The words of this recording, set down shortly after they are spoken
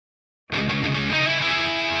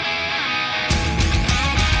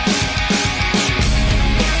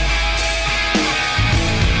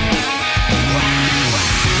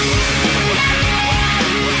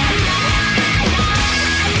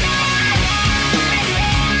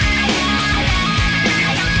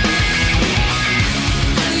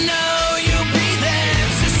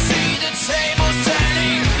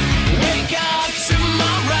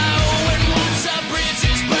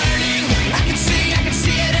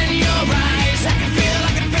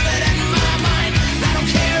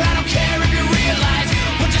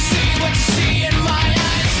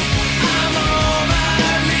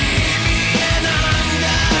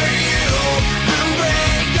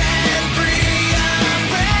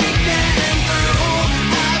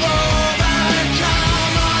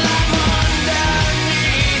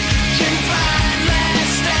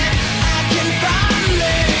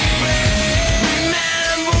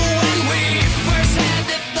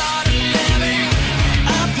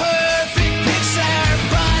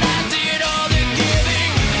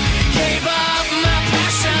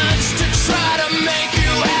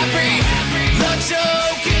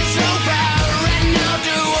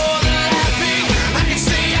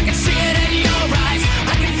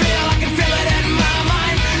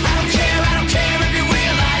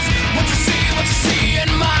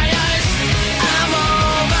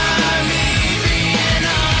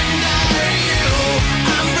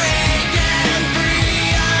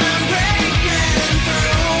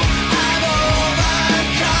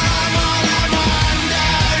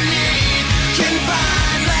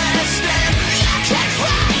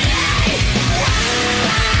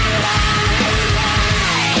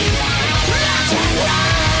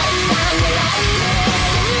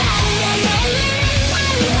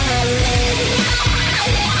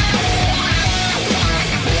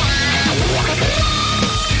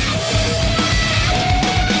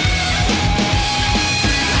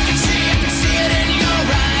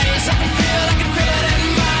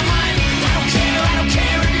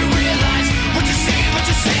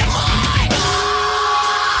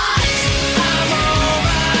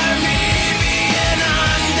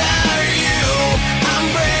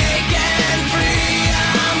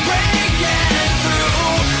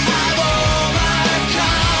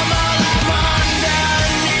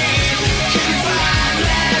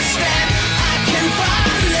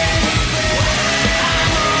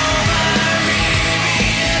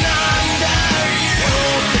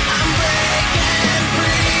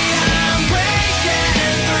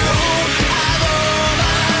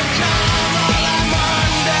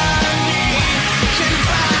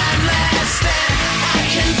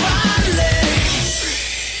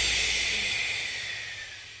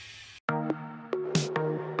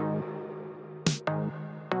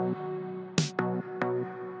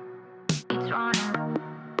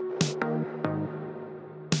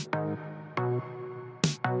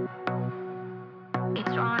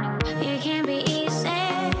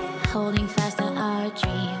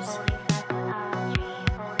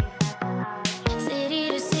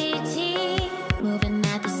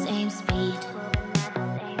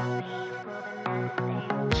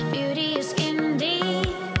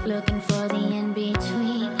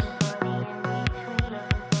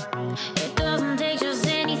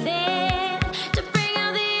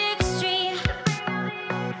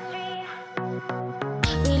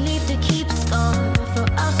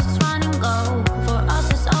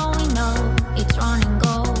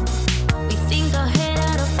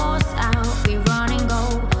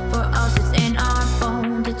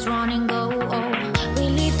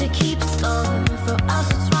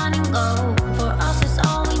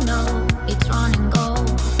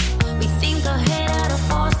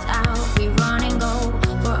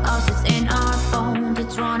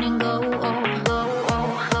run and go.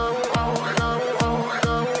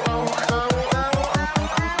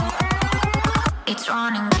 It's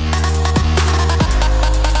running.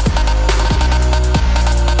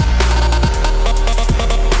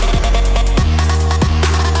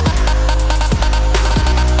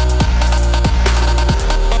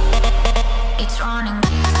 It's running.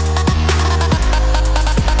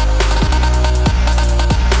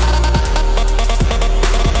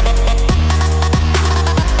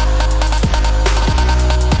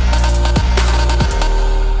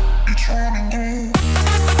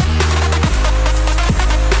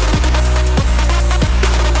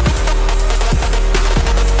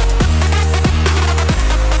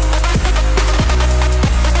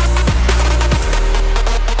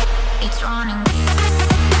 It's running.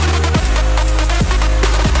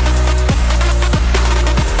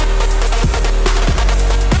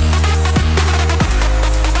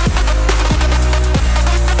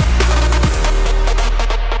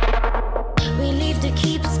 We leave to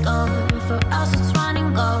keep score. For us it's run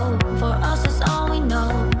and go. For us it's all we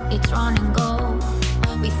know. It's run and go.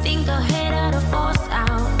 We think ahead at a force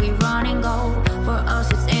out. We run and go. For us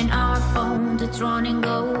it's in our bones. It's run and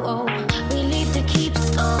go. We leave to keep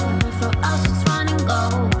score. For us it's run and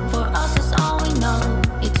go. For us it's all we know.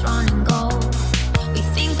 It's run and go. We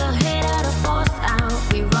think ahead at a force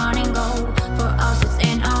out. We run and go. For us it's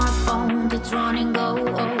in our bones. It's run and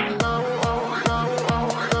go.